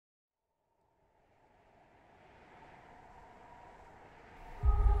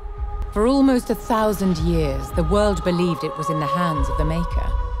For almost 1,000 years, the world believed it was in the hands of the Maker.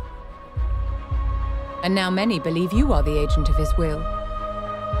 And now many believe you are the agent of his will.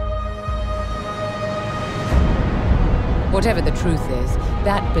 Whatever the truth is,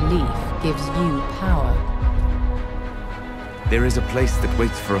 that belief gives you power. There is a place that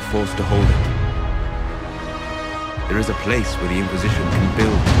waits for a force to hold it. There is a place where the Inquisition can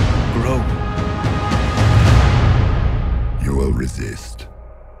build, grow. You will resist.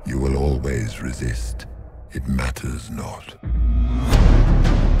 You will always resist. It matters not.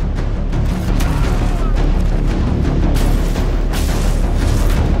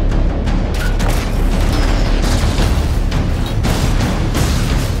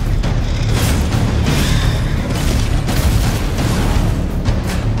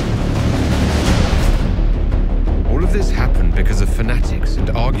 All of this happened because of fanatics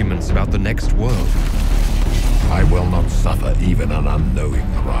and arguments about the next world. I will not suffer even an unknowing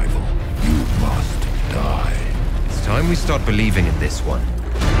rival. You must die. It's time we start believing in this one.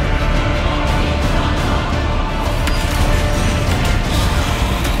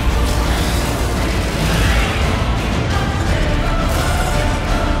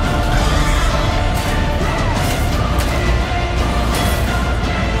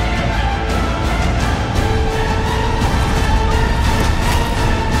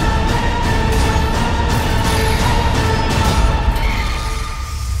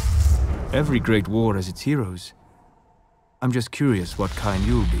 Every great war has its heroes. I'm just curious what kind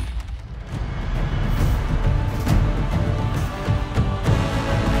you'll be.